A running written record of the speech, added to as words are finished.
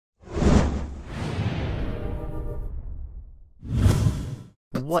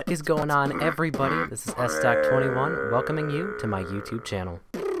What is going on, everybody? This is S-Stock21 welcoming you to my YouTube channel.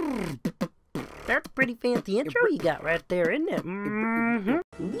 That's a pretty fancy intro you got right there, isn't it?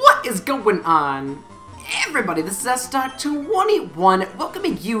 What is going on, everybody? This is S-Stock21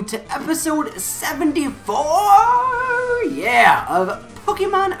 welcoming you to episode 74, yeah, of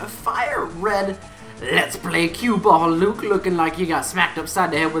Pokemon Fire Red. Let's play cue ball, Luke, looking like you got smacked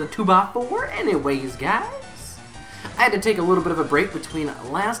upside the head with a 2x4. Anyways, guys, I had to take a little bit of a break between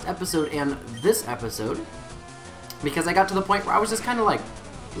last episode and this episode because I got to the point where I was just kind of like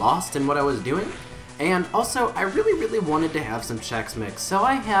lost in what I was doing. And also, I really wanted to have some Chex Mix, so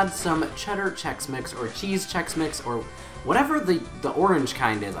I had some cheddar Chex Mix or cheese Chex Mix or whatever the orange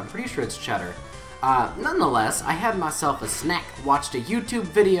kind is. I'm pretty sure it's cheddar. Nonetheless, I had myself a snack, watched a YouTube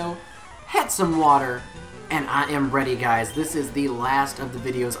video, had some water, and I am ready, guys. This is the last of the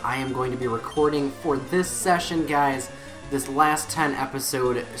videos I am going to be recording for this session, guys. This last 10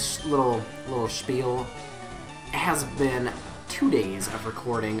 episode little spiel has been 2 days of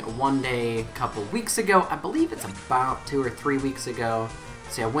recording. One day a couple weeks ago. I believe it's about 2 or 3 weeks ago.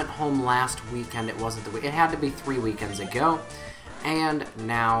 See, I went home last weekend. It wasn't the week. It had to be 3 weekends ago. And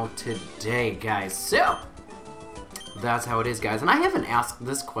now today, guys. So that's how it is, guys. And I haven't asked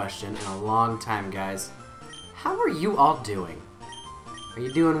this question in a long time, guys. How are you all doing? Are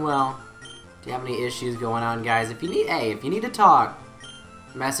you doing well? Do you have any issues going on, guys? If you need to talk,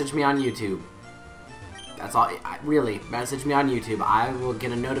 message me on YouTube. That's all. Really, message me on YouTube. I will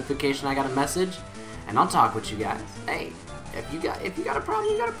get a notification I got a message, and I'll talk with you guys. Hey, if you got a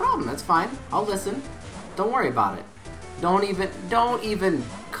problem, you got a problem. That's fine. I'll listen. Don't worry about it. Don't even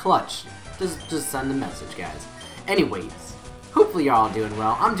clutch. Just send the message, guys. Anyways, hopefully you're all doing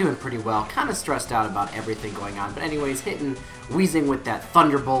well. I'm doing pretty well. Kind of stressed out about everything going on. But anyways, wheezing with that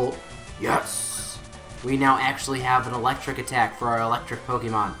Thunderbolt. Yes! We now actually have an electric attack for our electric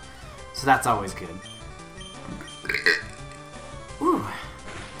Pokemon. So that's always good. Ooh.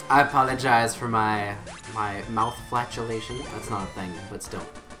 I apologize for my mouth flatulation. That's not a thing, but still.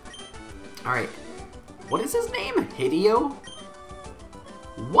 Alright. What is his name? Hideo?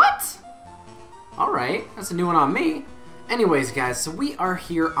 What? Alright, that's a new one on me. Anyways, guys, so we are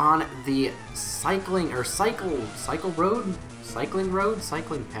here on the cycling path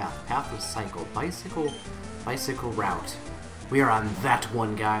of cycle, bicycle route. We are on that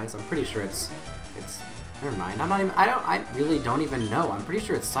one, guys. I'm pretty sure it's never mind. I really don't even know. I'm pretty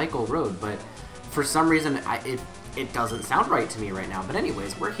sure it's cycle road, but for some reason it doesn't sound right to me right now. But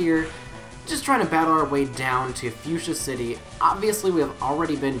anyways, we're here just trying to battle our way down to Fuchsia City. Obviously, we have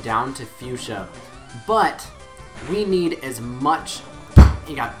already been down to Fuchsia, but we need as much...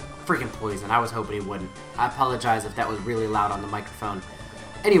 He got freaking poison. I was hoping he wouldn't. I apologize if that was really loud on the microphone.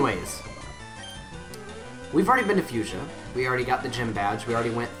 Anyways, we've already been to Fuchsia. We already got the gym badge. We already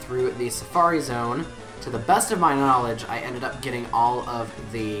went through the Safari Zone. To the best of my knowledge, I ended up getting all of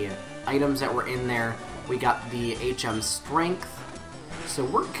the items that were in there. We got the HM Strength. So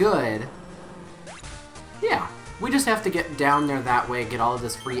we're good. Yeah. We just have to get down there that way, get all of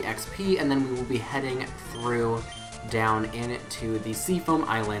this free XP, and then we will be heading through down into the Seafoam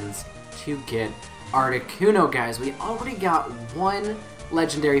Islands to get Articuno, guys. We already got one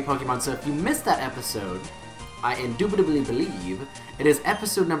legendary Pokemon, so if you missed that episode, I indubitably believe it is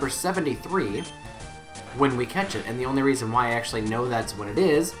episode number 73 when we catch it. And the only reason why I actually know that's what it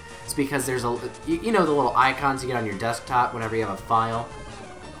is because there's you know the little icons you get on your desktop whenever you have a file?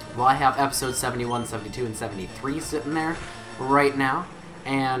 Well, I have episodes 71, 72, and 73 sitting there right now,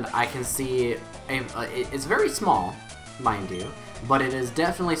 and I can see it's very small, mind you, but it is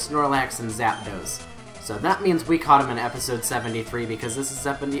definitely Snorlax and Zapdos. So that means we caught him in episode 73 because this is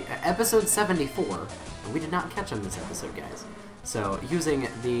episode 74, and we did not catch him this episode, guys. So using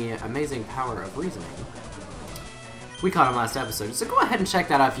the amazing power of reasoning, we caught him last episode. So go ahead and check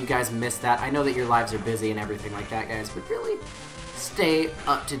that out if you guys missed that. I know that your lives are busy and everything like that, guys, but really stay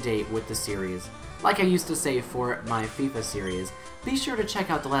up to date with the series. Like I used to say for my FIFA series, be sure to check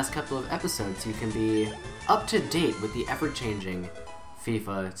out the last couple of episodes so you can be up to date with the ever-changing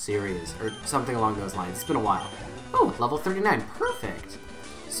FIFA series, or something along those lines. It's been a while. Oh, level 39, perfect!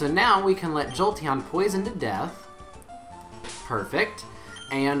 So now we can let Jolteon poison to death. Perfect.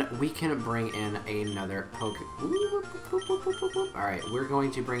 And we can bring in another Alright, we're going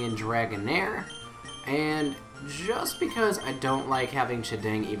to bring in Dragonair. And just because I don't like having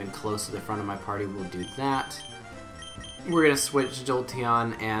Chideng even close to the front of my party, we'll do that. We're going to switch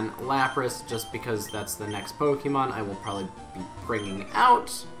Jolteon and Lapras just because that's the next Pokemon I will probably be bringing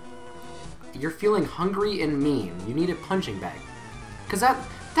out. You're feeling hungry and mean. You need a punching bag. Because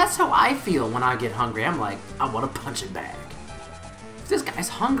that's how I feel when I get hungry. I'm like, I want a punching bag. This guy's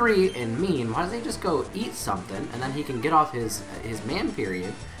hungry and mean. Why doesn't he just go eat something, and then he can get off his man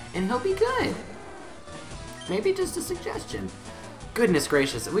period, and he'll be good? Maybe just a suggestion. Goodness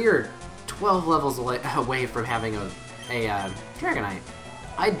gracious, we are 12 levels away from having a Dragonite.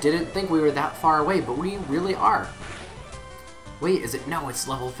 I didn't think we were that far away, but we really are. Wait, is it? No, it's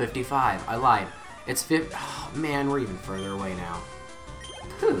level 55. I lied. It's 50. Oh, man, we're even further away now.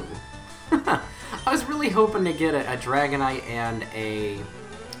 Pooh. I was really hoping to get a Dragonite and a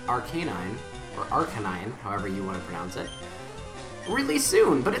Arcanine, or Arcanine, however you want to pronounce it, really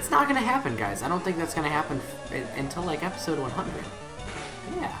soon, but it's not going to happen, guys. I don't think that's going to happen until, like, episode 100.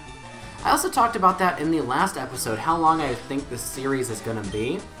 Yeah. I also talked about that in the last episode, how long I think this series is going to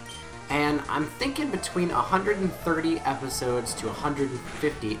be, and I'm thinking between 130 episodes to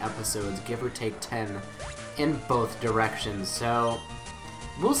 150 episodes, give or take 10, in both directions, so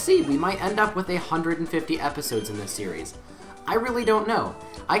we'll see. We might end up with 150 episodes in this series. I really don't know.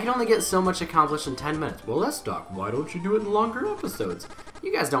 I can only get so much accomplished in 10 minutes. Well, let's talk. Why don't you do it in longer episodes?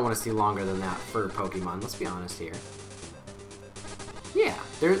 You guys don't want to see longer than that for Pokemon, let's be honest here. Yeah,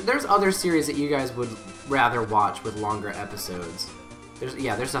 there's other series that you guys would rather watch with longer episodes.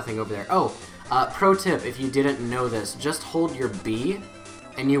 There's nothing over there. Oh, pro tip, if you didn't know this, just hold your B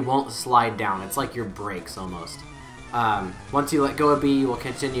and you won't slide down. It's like your brakes almost. Once you let go of B, you will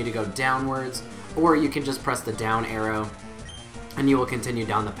continue to go downwards, or you can just press the down arrow and you will continue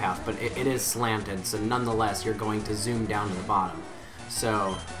down the path, but it is slanted, so nonetheless you're going to zoom down to the bottom.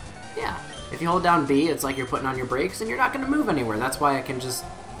 So, yeah, if you hold down B, it's like you're putting on your brakes and you're not going to move anywhere. That's why I can just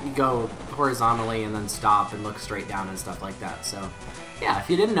go horizontally and then stop and look straight down and stuff like that. So, yeah, if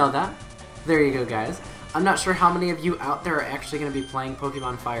you didn't know that, there you go, guys. I'm not sure how many of you out there are actually going to be playing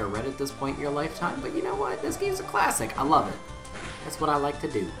Pokemon Fire Red at this point in your lifetime, but you know what? This game's a classic. I love it. That's what I like to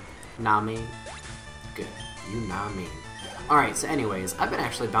do. Nah, mean? Good. You nah mean. Alright, so anyways, I've been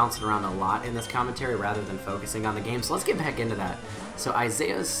actually bouncing around a lot in this commentary rather than focusing on the game, so let's get back into that. So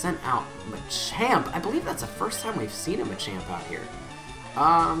Isaiah's sent out Machamp. I believe that's the first time we've seen a Machamp out here.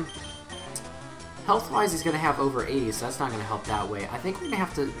 Health-wise, he's going to have over 80, so that's not going to help that way. I think we're going to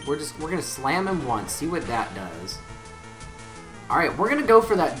have to, we're going to slam him once, see what that does. Alright, we're going to go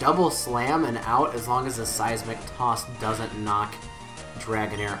for that double slam and out as long as the Seismic Toss doesn't knock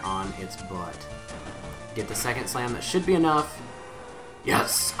Dragonair on its butt. Get the second slam, that should be enough.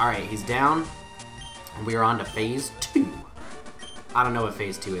 Yes! Alright, he's down. And we are on to Phase 2. I don't know what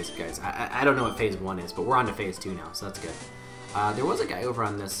Phase 2 is, guys. I don't know what Phase 1 is, but we're on to Phase 2 now, so that's good. There was a guy over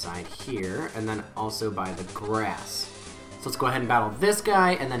on this side here, and then also by the grass. So let's go ahead and battle this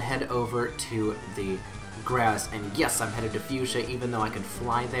guy, and then head over to the grass. And yes, I'm headed to Fuchsia, even though I could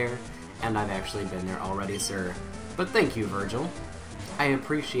fly there, and I've actually been there already, sir. But thank you, Virgil. I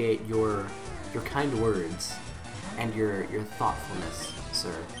appreciate your kind words and your thoughtfulness,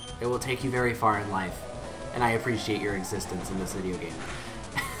 sir. It will take you very far in life, and I appreciate your existence in this video game.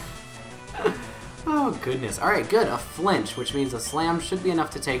 Oh, goodness. Alright, good. A flinch, which means a slam should be enough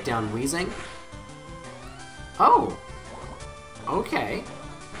to take down Weezing. Oh. Okay.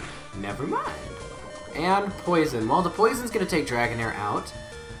 Never mind. And Poison. Well, the Poison's going to take Dragonair out.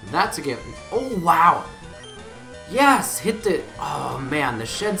 That's a gift. Oh, wow. Yes! Hit the... Oh, man. The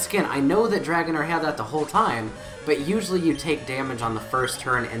Shed Skin. I know that Dragonair had that the whole time, but usually you take damage on the first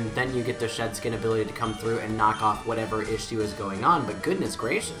turn, and then you get the Shed Skin ability to come through and knock off whatever issue is going on, but goodness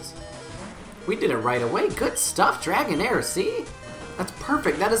gracious. We did it right away. Good stuff, Dragonair, see? That's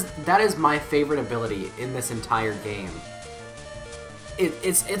perfect. That is my favorite ability in this entire game.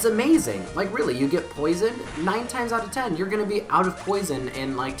 It's amazing. Like, really, you get poisoned, 9 times out of 10, you're going to be out of poison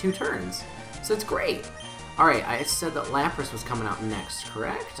in, like, 2 turns. So it's great. Alright, I said that Lapras was coming out next,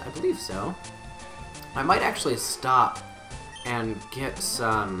 correct? I believe so. I might actually stop and get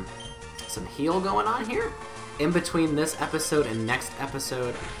some heal going on here in between this episode and next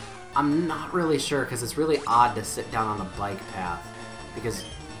episode. I'm not really sure, because it's really odd to sit down on the bike path, because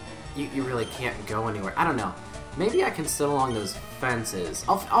you really can't go anywhere. I don't know. Maybe I can sit along those fences.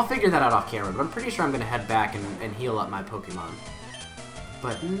 I'll figure that out off camera, but I'm pretty sure I'm going to head back and heal up my Pokemon.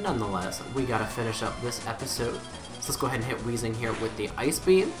 But nonetheless, we got to finish up this episode. So let's go ahead and hit Weezing here with the Ice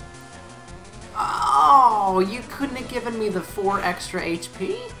Beam. Oh, you couldn't have given me the 4 extra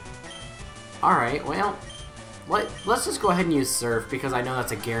HP? Alright, well... Let's just go ahead and use Surf, because I know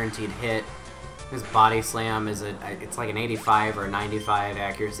that's a guaranteed hit. His Body Slam is it's like an 85 or 95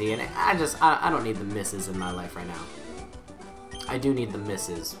 accuracy, and I don't need the misses in my life right now. I do need the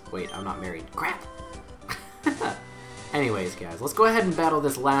misses. Wait, I'm not married. Crap! Anyways, guys, let's go ahead and battle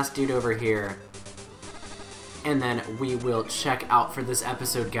this last dude over here. And then we will check out for this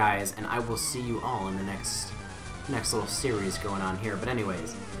episode, guys, and I will see you all in the next little series going on here. But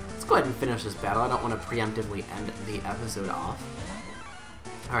anyways, let's go ahead and finish this battle. I don't want to preemptively end the episode off.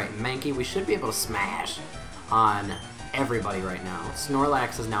 Alright, Mankey, we should be able to smash on everybody right now.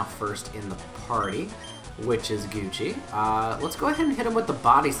 Snorlax is now first in the party, which is Gucci. Let's go ahead and hit him with the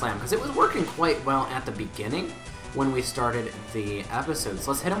Body Slam, because it was working quite well at the beginning when we started the episode.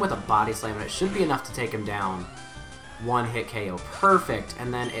 So let's hit him with a Body Slam, and it should be enough to take him down. One hit KO. Perfect.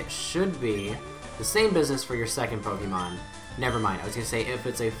 And then it should be the same business for your second Pokemon. Never mind. I was going to say if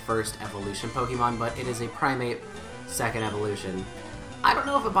it's a first evolution Pokemon, but it is a Primate second evolution. I don't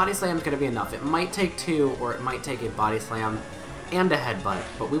know if a Body Slam is going to be enough. It might take two, or it might take a Body Slam and a Headbutt,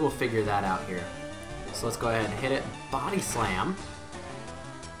 but we will figure that out here. So let's go ahead and hit it. Body Slam.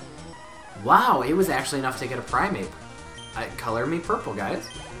 Wow, it was actually enough to get a Primate. Color me purple, guys.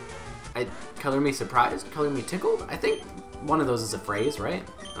 Color me surprised? Color me tickled? I think one of those is a phrase, right?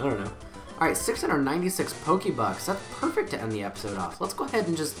 I don't know. Alright, 696 Pokebucks. That's perfect to end the episode off. Let's go ahead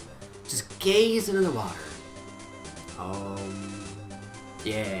and just gaze into the water.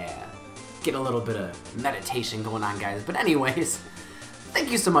 Yeah. Get a little bit of meditation going on, guys. But anyways,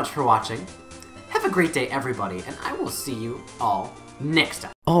 thank you so much for watching. Have a great day, everybody, and I will see you all next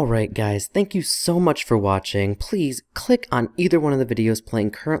time. Alright guys, thank you so much for watching. Please click on either one of the videos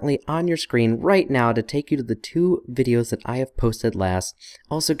playing currently on your screen right now to take you to the 2 videos that I have posted last.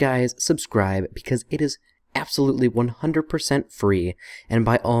 Also guys, subscribe because it is absolutely 100% free. And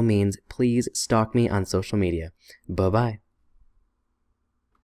by all means, please stalk me on social media. Bye-bye.